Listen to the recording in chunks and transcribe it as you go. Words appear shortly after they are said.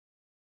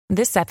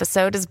This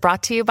episode is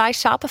brought to you by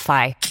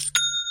Shopify.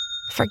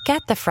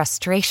 Forget the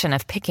frustration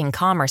of picking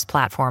commerce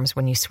platforms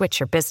when you switch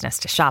your business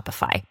to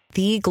Shopify,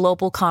 the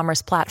global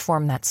commerce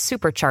platform that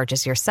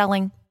supercharges your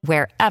selling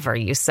wherever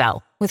you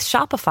sell. With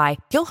Shopify,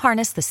 you'll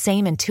harness the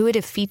same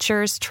intuitive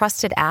features,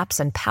 trusted apps,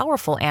 and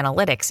powerful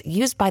analytics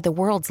used by the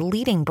world's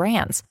leading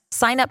brands.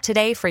 Sign up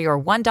today for your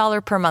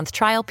 $1 per month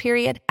trial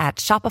period at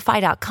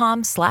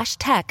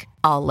shopify.com/tech,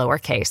 all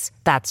lowercase.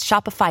 That's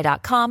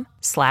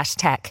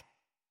shopify.com/tech.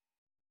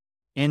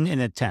 In an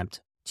attempt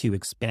to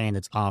expand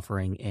its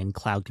offering in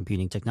cloud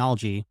computing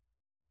technology,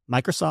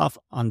 Microsoft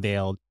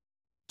unveiled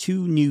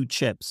 2 new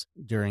chips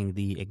during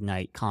the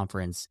Ignite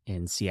conference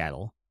in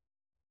Seattle.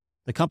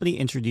 The company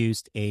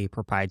introduced a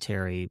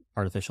proprietary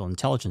artificial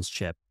intelligence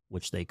chip,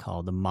 which they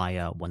call the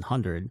Maya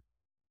 100,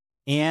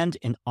 and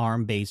an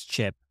ARM-based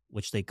chip,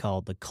 which they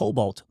call the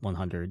Cobalt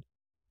 100,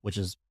 which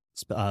is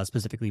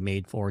specifically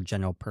made for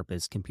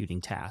general-purpose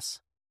computing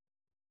tasks.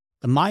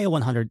 The Maya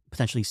 100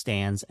 potentially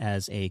stands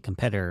as a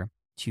competitor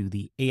to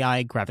the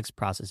AI graphics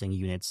processing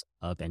units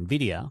of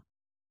Nvidia,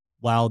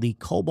 while the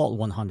Cobalt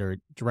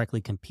 100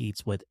 directly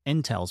competes with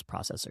Intel's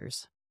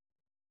processors.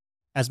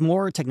 As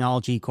more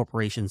technology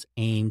corporations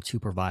aim to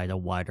provide a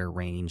wider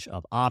range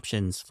of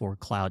options for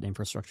cloud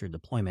infrastructure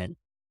deployment,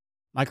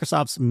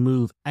 Microsoft's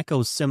move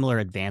echoes similar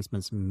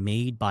advancements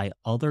made by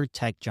other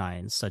tech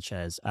giants such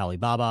as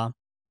Alibaba,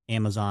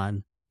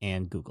 Amazon,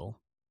 and Google.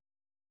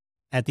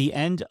 At the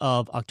end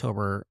of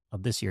October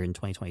of this year in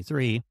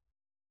 2023,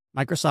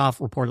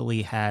 Microsoft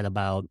reportedly had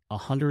about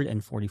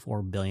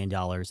 $144 billion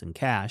in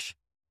cash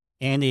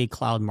and a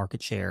cloud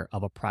market share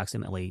of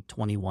approximately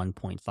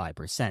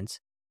 21.5%,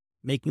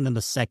 making them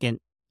the second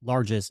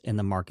largest in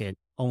the market,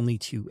 only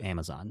to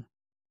Amazon.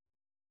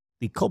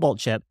 The Cobalt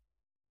chip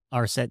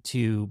are set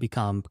to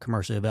become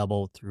commercially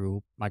available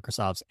through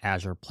Microsoft's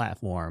Azure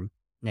platform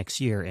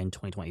next year in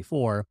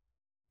 2024,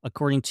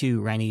 according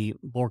to Rani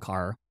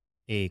Borkar,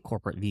 a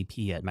corporate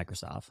VP at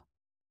Microsoft.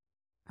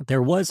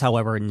 There was,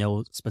 however,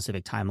 no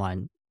specific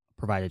timeline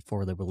provided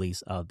for the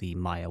release of the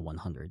Maya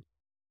 100.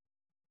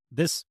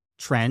 This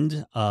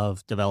trend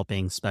of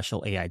developing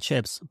special AI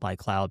chips by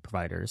cloud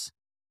providers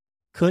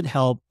could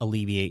help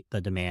alleviate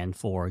the demand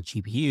for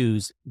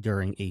GPUs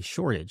during a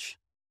shortage.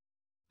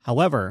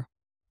 However,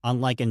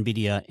 unlike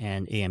Nvidia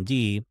and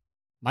AMD,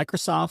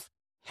 Microsoft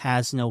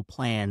has no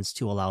plans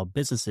to allow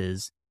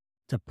businesses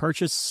to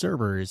purchase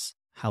servers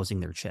housing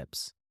their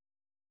chips.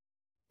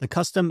 The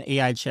custom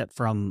AI chip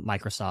from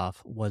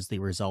Microsoft was the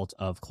result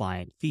of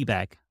client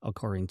feedback,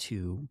 according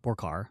to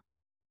Borkar.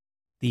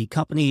 The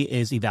company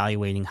is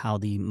evaluating how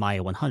the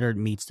Maya 100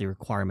 meets the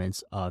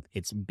requirements of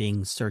its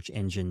Bing search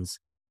engine's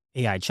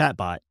AI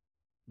chatbot,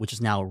 which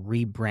is now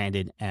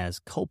rebranded as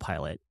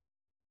Copilot,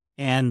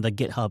 and the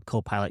GitHub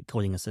Copilot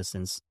coding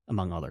assistants,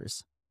 among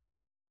others.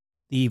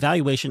 The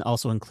evaluation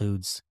also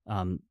includes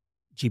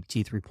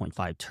GPT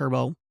 3.5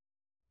 Turbo,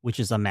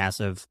 which is a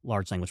massive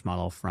large language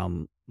model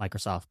from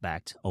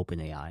Microsoft-backed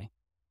OpenAI.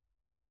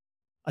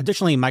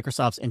 Additionally,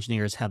 Microsoft's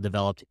engineers have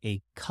developed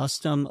a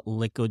custom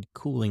liquid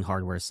cooling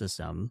hardware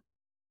system,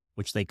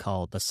 which they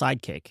call the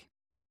Sidekick,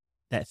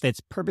 that fits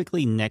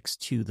perfectly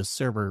next to the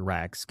server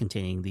racks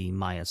containing the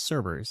Maya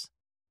servers.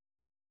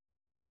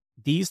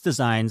 These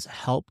designs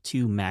help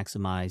to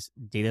maximize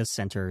data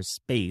center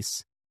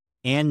space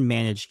and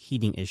manage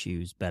heating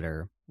issues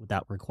better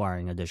without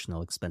requiring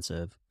additional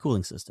expensive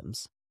cooling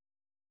systems.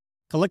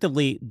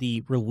 Collectively,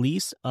 the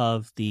release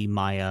of the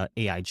Maya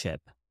AI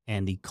chip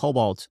and the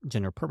Cobalt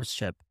general purpose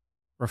chip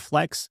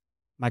reflects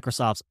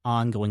Microsoft's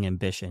ongoing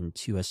ambition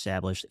to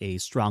establish a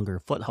stronger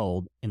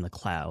foothold in the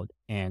cloud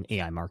and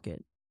AI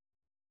market.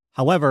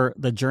 However,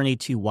 the journey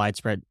to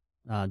widespread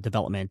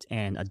development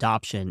and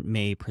adoption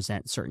may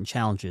present certain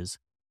challenges,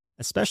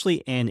 especially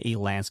in a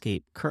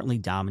landscape currently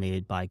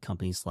dominated by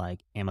companies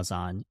like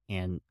Amazon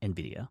and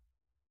Nvidia.